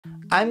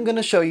I'm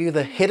gonna show you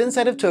the hidden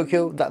side of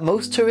Tokyo that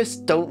most tourists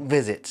don't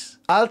visit.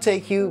 I'll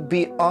take you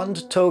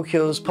beyond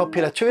Tokyo's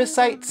popular tourist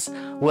sites,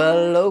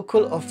 where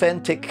local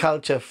authentic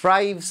culture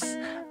thrives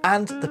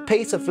and the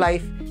pace of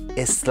life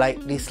is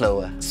slightly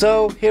slower.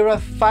 So here are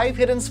 5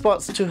 hidden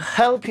spots to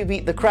help you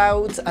beat the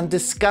crowds and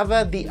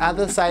discover the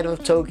other side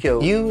of Tokyo.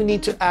 You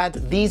need to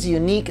add these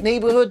unique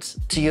neighborhoods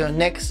to your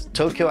next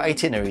Tokyo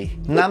itinerary.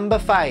 Number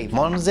 5,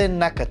 Monzen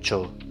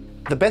Nakacho.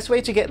 The best way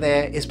to get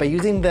there is by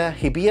using the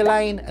Hibiya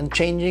line and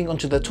changing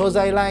onto the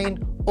Tozai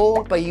line,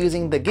 or by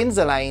using the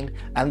Ginza line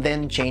and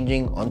then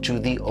changing onto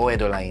the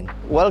Oedo line.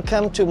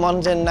 Welcome to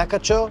Monzen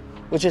Nakacho,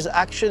 which is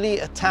actually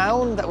a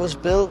town that was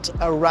built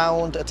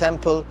around a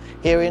temple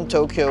here in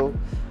Tokyo,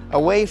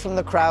 away from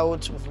the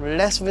crowds, with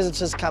less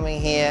visitors coming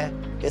here.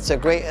 It's a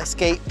great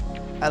escape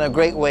and a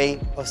great way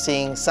of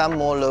seeing some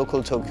more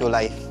local Tokyo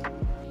life.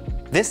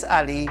 This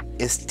alley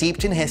is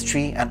steeped in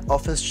history and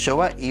offers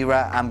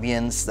Showa-era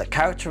ambience that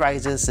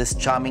characterizes this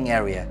charming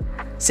area.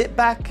 Sit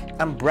back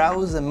and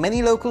browse the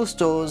many local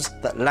stores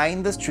that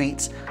line the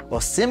streets, or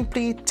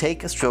simply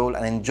take a stroll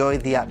and enjoy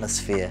the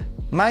atmosphere.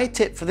 My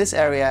tip for this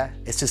area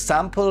is to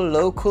sample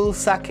local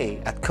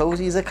sake at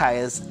cozy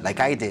izakayas like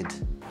I did.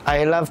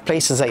 I love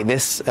places like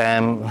this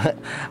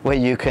where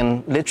you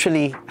can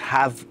literally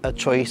have a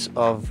choice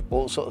of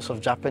all sorts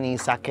of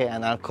Japanese sake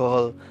and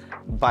alcohol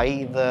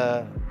by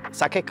the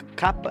sake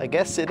cup, I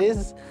guess it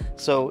is.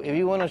 So if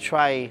you want to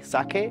try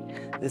sake,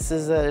 this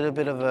is a little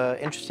bit of an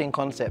interesting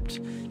concept.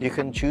 You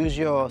can choose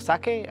your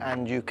sake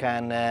and you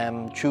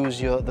can choose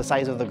the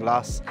size of the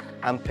glass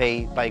and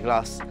pay by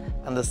glass.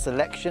 And the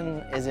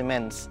selection is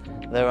immense.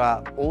 There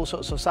are all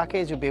sorts of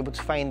sakes. You'll be able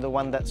to find the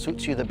one that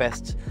suits you the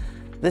best.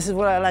 This is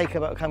what I like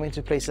about coming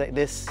to a place like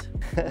this.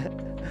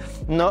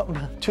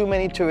 Not too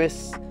many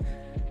tourists,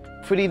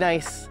 pretty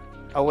nice,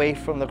 away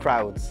from the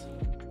crowds.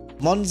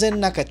 Monzen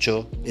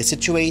Nakacho is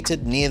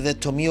situated near the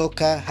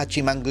Tomioka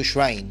Hachimangu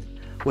Shrine,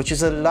 which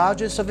is the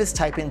largest of its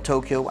type in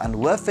Tokyo and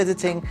worth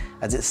visiting,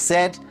 as it's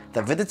said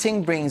that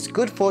visiting brings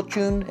good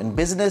fortune in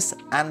business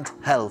and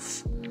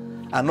health.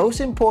 And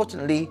most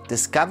importantly,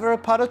 discover a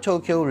part of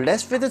Tokyo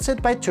less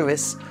visited by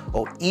tourists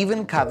or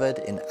even covered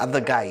in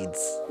other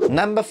guides.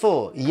 Number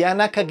 4,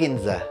 Yanaka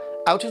Ginza.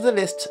 Out of the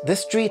list,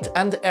 this street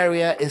and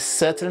area is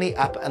certainly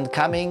up and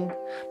coming,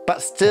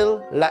 but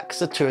still lacks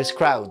the tourist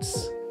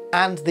crowds.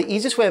 And the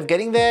easiest way of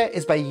getting there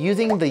is by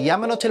using the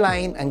Yamanote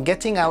line and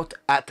getting out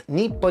at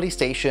Nippori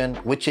Station,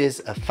 which is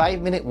a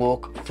 5-minute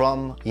walk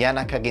from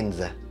Yanaka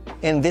Ginza.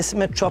 In this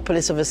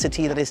metropolis of a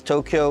city that is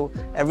Tokyo,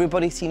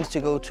 everybody seems to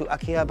go to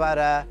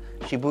Akihabara,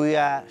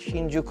 Shibuya,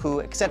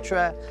 Shinjuku,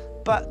 etc.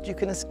 But you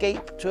can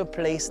escape to a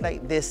place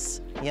like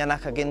this,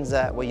 Yanaka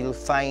Ginza, where you'll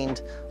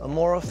find a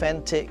more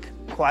authentic,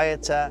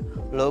 quieter,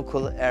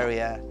 local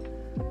area.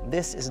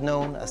 This is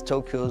known as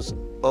Tokyo's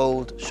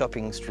old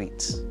shopping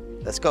street.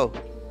 Let's go.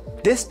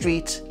 This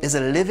street is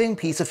a living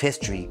piece of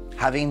history.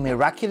 Having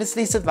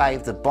miraculously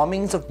survived the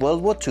bombings of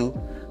World War II,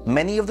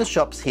 many of the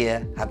shops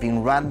here have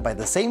been run by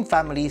the same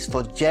families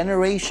for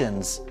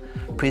generations,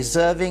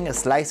 preserving a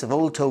slice of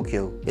old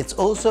Tokyo. It's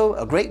also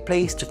a great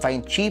place to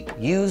find cheap,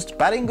 used,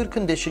 but in good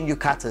condition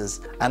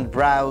yukatas and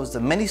browse the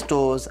many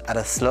stores at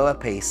a slower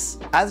pace.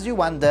 As you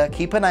wander,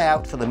 keep an eye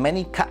out for the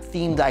many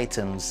cat-themed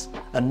items,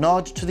 a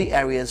nod to the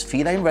area's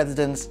feline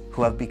residents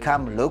who have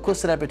become local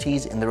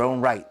celebrities in their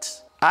own right.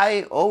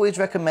 I always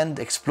recommend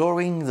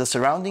exploring the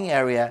surrounding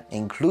area,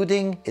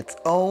 including its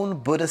own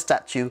Buddha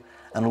statue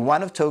and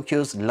one of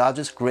Tokyo's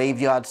largest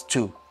graveyards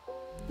too.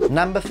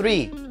 Number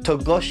 3,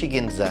 Togoshi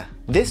Ginza.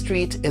 This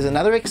street is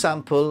another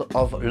example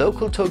of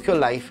local Tokyo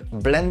life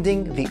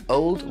blending the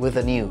old with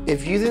the new.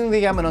 If using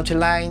the Yamanote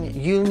line,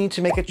 you'll need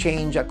to make a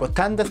change at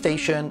Gotanda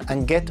Station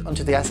and get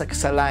onto the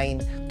Asakusa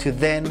line to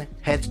then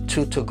head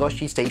to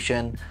Togoshi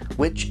Station,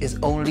 which is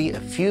only a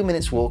few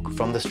minutes walk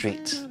from the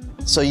street.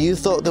 So you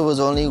thought there was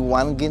only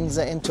one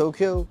Ginza in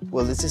Tokyo?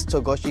 Well, this is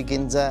Togoshi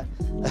Ginza,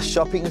 a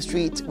shopping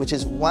street which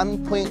is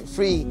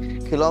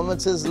 1.3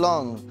 kilometers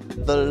long,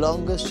 the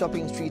longest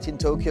shopping street in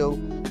Tokyo,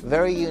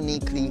 very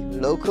uniquely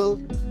local.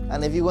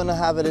 And if you want to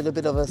have a little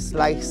bit of a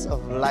slice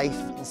of life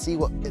and see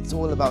what it's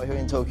all about here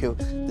in Tokyo,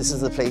 this is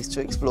the place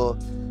to explore.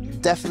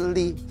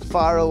 Definitely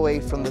far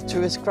away from the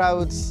tourist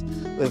crowds,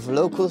 with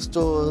local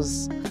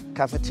stores,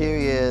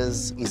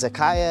 cafeterias,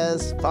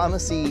 izakayas,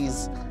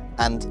 pharmacies,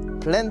 and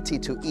plenty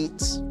to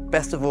eat.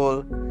 Best of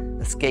all,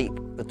 escape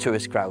the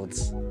tourist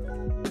crowds.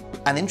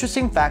 An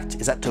interesting fact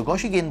is that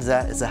Togoshi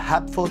Ginza is a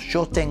hub for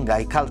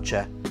Shotengai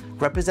culture,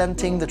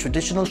 representing the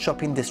traditional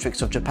shopping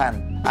districts of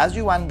Japan. As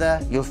you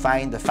wander, you'll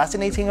find a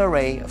fascinating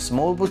array of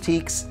small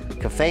boutiques,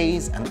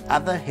 cafes, and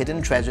other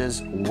hidden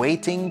treasures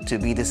waiting to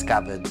be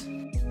discovered.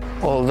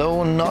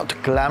 Although not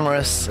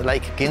glamorous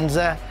like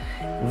Ginza,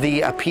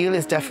 the appeal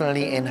is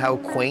definitely in how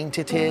quaint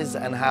it is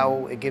and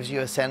how it gives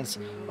you a sense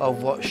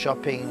of what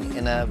shopping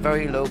in a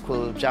very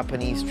local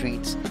Japanese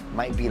street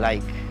might be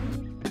like.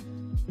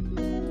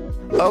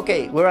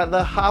 Okay, we're at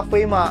the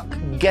halfway mark,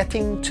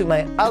 getting to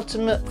my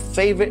ultimate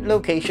favorite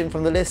location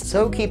from the list,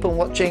 so keep on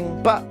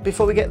watching. But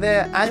before we get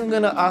there, I'm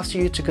gonna ask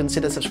you to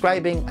consider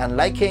subscribing and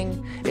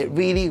liking. It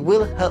really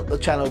will help the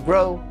channel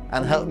grow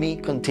and help me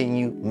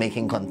continue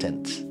making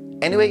content.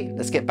 Anyway,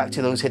 let's get back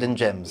to those hidden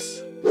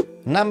gems.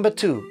 Number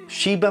 2,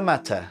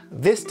 Shibamata.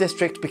 This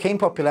district became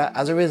popular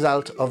as a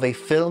result of a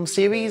film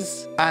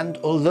series, and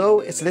although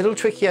it's a little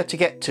trickier to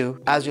get to,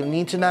 as you'll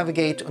need to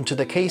navigate onto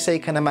the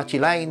Keisei Kanamachi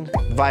line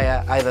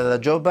via either the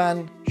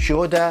Joban,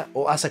 Shioda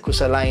or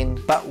Asakusa line,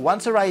 but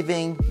once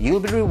arriving, you'll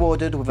be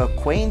rewarded with a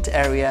quaint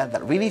area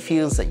that really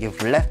feels that you've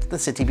left the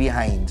city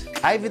behind.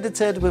 I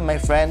visited with my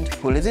friend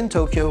who lives in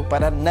Tokyo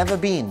but had never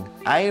been.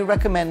 I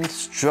recommend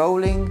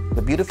strolling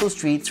the beautiful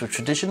streets with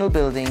traditional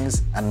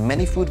buildings and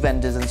many food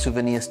vendors and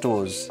souvenir stores,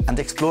 and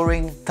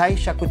exploring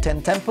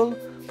Taishakuten Temple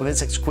with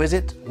its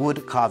exquisite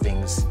wood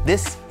carvings.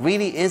 This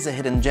really is a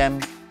hidden gem,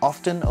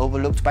 often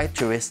overlooked by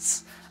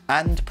tourists,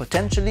 and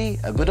potentially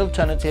a good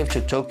alternative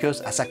to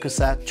Tokyo's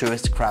Asakusa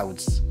tourist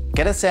crowds.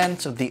 Get a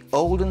sense of the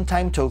olden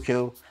time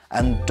Tokyo,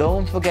 and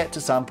don't forget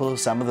to sample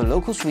some of the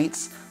local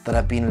sweets that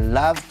have been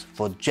loved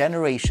for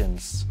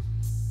generations.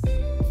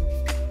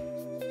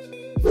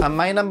 And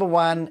my number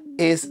 1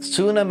 is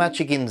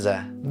Tsunamachi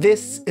Ginza.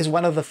 This is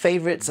one of the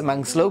favorites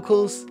amongst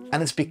locals,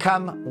 and it's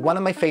become one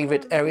of my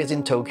favorite areas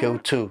in Tokyo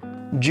too.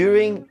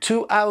 During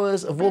 2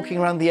 hours of walking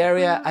around the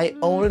area, I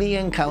only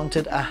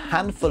encountered a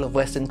handful of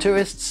Western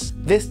tourists.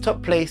 This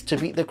top place to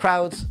beat the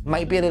crowds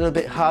might be a little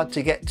bit hard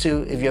to get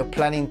to if you're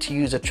planning to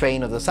use a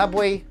train or the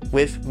subway,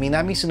 with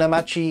Minami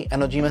Tsunamachi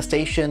and Ojima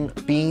Station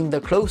being the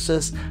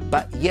closest,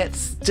 but yet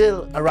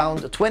still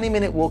around a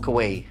 20-minute walk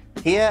away.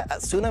 Here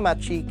at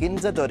Tsunamachi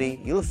Ginza Dori,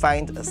 you'll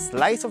find a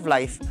slice of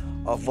life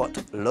of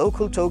what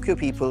local Tokyo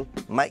people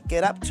might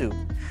get up to.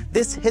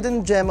 This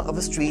hidden gem of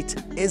a street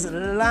is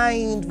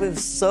lined with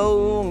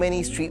so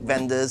many street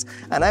vendors,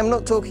 and I'm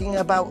not talking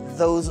about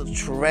those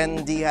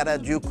trendy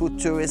Harajuku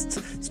tourist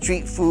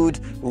street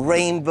food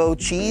rainbow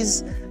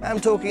cheese.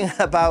 I'm talking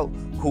about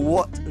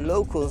what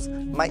locals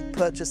might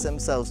purchase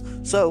themselves.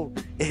 So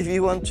if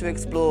you want to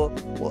explore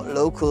what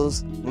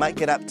locals might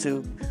get up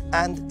to,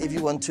 and if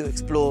you want to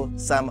explore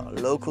some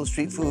local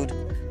street food,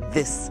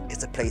 this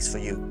is a place for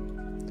you.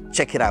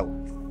 Check it out.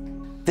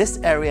 This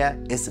area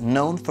is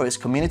known for its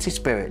community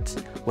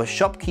spirit, where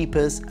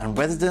shopkeepers and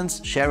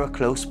residents share a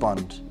close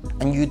bond.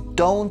 And you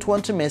don't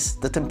want to miss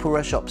the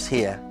tempura shops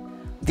here.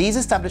 These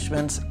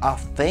establishments are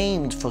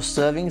famed for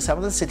serving some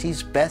of the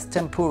city's best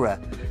tempura,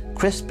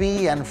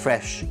 crispy and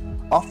fresh,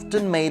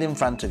 often made in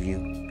front of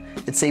you.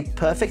 It's a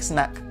perfect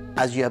snack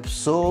as you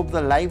absorb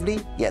the lively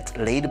yet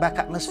laid-back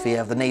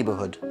atmosphere of the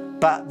neighborhood.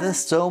 But there's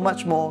so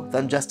much more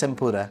than just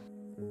tempura.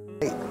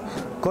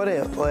 こ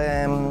れ、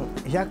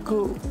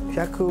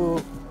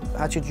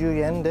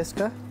180円です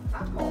か？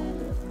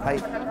は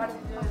い。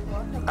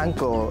あん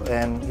こ、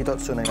一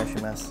つお願いし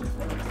ます。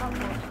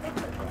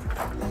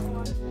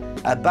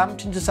I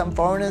bumped into some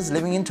foreigners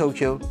living in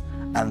Tokyo,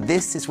 and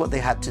this is what they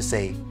had to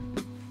say.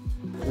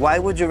 Why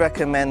would you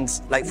recommend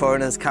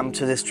foreigners come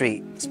to the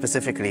street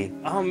specifically?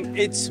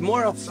 It's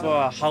more of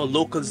how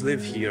locals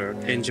live here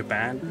in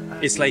Japan.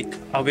 It's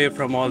away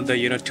from all the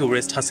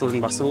tourist hustle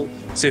and bustle.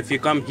 So if you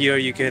come here,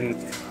 you can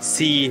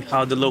see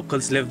how the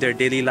locals live their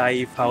daily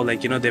life, how they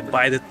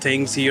buy the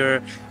things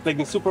here, like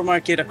the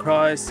supermarket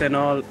across and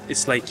all.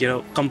 It's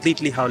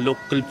completely how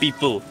local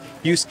people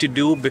used to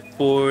do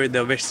before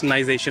the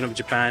westernization of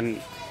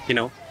Japan,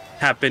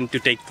 happened to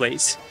take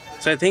place.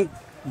 So I think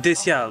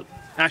this,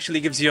 actually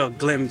gives you a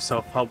glimpse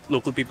of how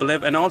local people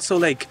live. And also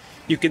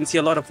you can see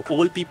a lot of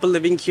old people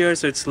living here.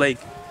 So it's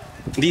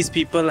these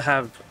people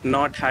have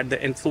not had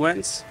the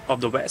influence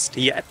of the West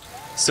yet.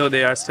 So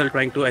they are still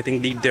trying to, I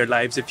think, lead their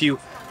lives. If you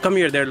come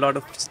here, there are a lot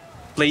of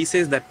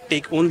places that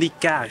take only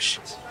cash.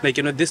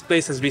 This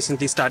place has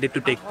recently started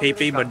to take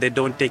PayPay, but they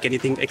don't take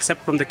anything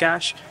except from the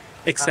cash,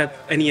 except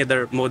any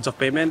other modes of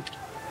payment.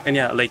 And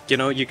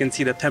you can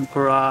see the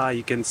tempura,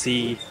 you can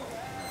see,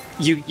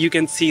 you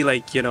can see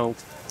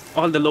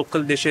all the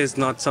local dishes,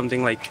 not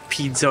something like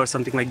pizza or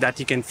something like that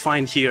you can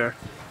find here.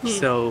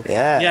 So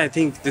yeah, I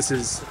think this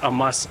is a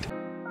must.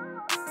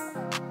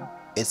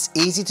 It's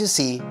easy to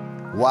see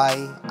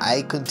why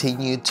I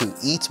continue to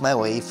eat my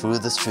way through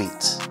the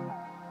street.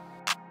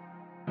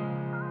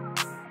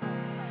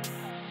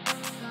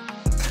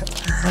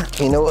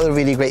 You know what the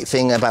really great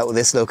thing about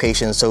this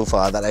location so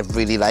far that I've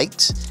really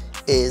liked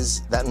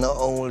is that not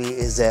only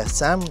is there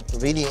some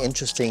really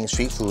interesting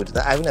street food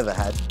that I've never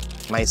had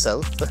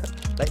myself,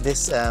 like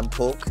this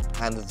pork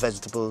and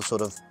vegetable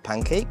sort of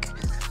pancake,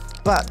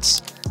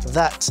 but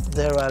that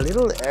there are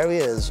little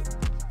areas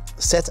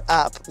set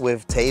up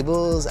with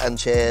tables and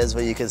chairs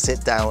where you can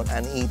sit down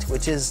and eat,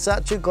 which is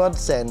such a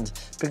godsend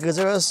because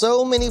there are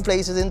so many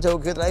places in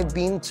Tokyo that I've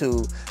been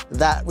to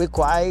that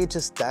require you to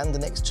stand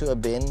next to a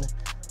bin,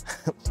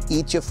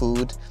 eat your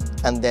food,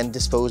 and then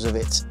dispose of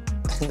it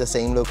in the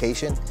same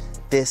location.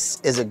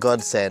 This is a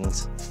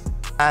godsend.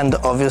 And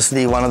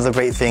obviously one of the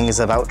great things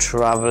about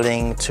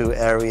traveling to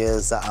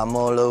areas that are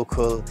more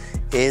local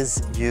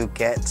is you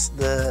get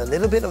the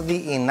little bit of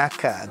the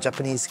Inaka,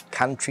 Japanese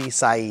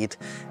countryside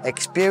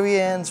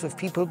experience, with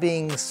people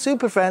being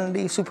super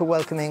friendly, super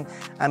welcoming,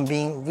 and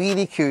being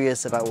really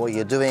curious about what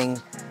you're doing,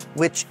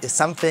 which is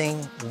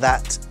something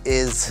that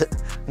is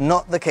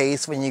not the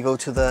case when you go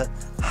to the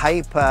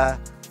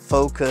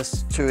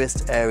hyper-focused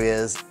tourist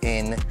areas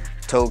in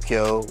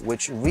Tokyo,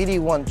 which really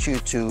want you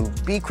to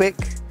be quick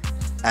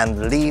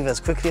and leave as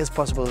quickly as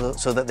possible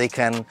so that they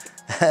can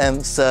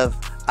serve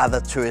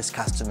other tourist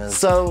customers.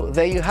 So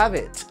there you have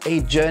it,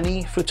 a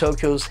journey through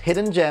Tokyo's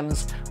hidden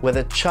gems where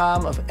the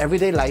charm of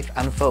everyday life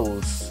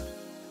unfolds.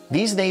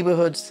 These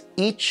neighborhoods,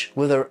 each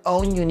with their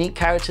own unique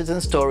characters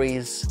and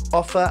stories,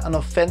 offer an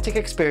authentic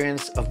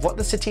experience of what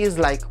the city is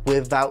like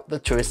without the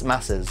tourist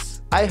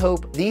masses. I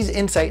hope these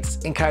insights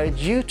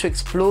encourage you to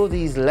explore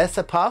these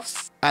lesser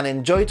paths and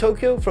enjoy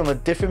Tokyo from a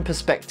different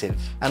perspective.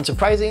 And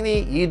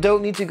surprisingly, you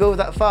don't need to go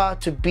that far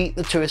to beat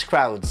the tourist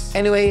crowds.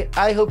 Anyway,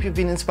 I hope you've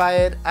been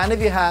inspired, and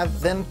if you have,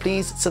 then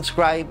please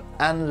subscribe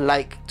and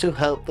like to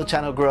help the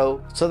channel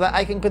grow so that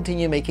I can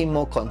continue making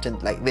more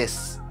content like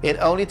this. It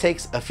only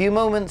takes a few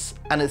moments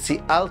and it's the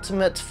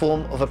ultimate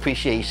form of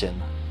appreciation.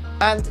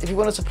 And if you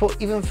want to support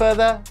even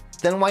further,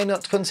 then why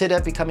not consider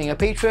becoming a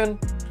patron,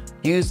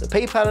 use a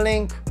PayPal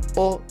link,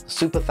 or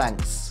super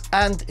thanks.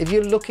 And if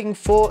you're looking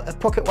for a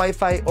pocket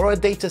Wi-Fi or a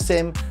data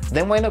SIM,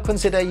 then why not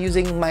consider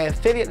using my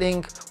affiliate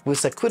link with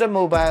Sakura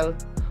Mobile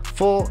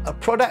for a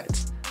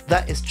product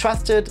that is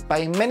trusted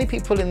by many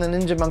people in the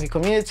Ninja Monkey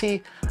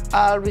community.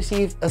 I'll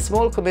receive a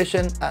small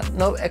commission at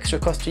no extra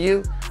cost to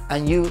you,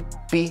 and you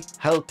be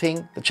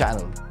helping the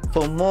channel.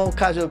 For more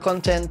casual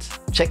content,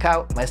 check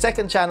out my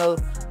second channel,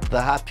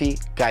 The Happy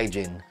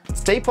Gaijin.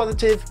 Stay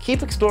positive,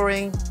 keep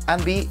exploring,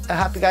 and be a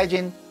happy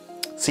gaijin.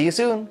 See you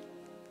soon.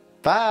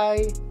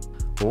 Bye.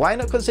 Why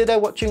not consider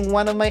watching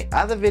one of my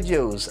other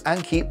videos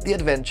and keep the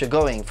adventure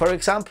going? For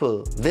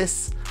example,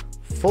 this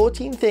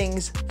 14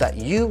 things that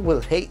you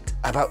will hate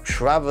about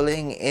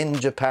traveling in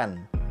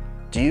Japan.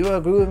 Do you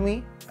agree with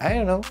me? I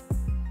don't know.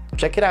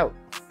 Check it out.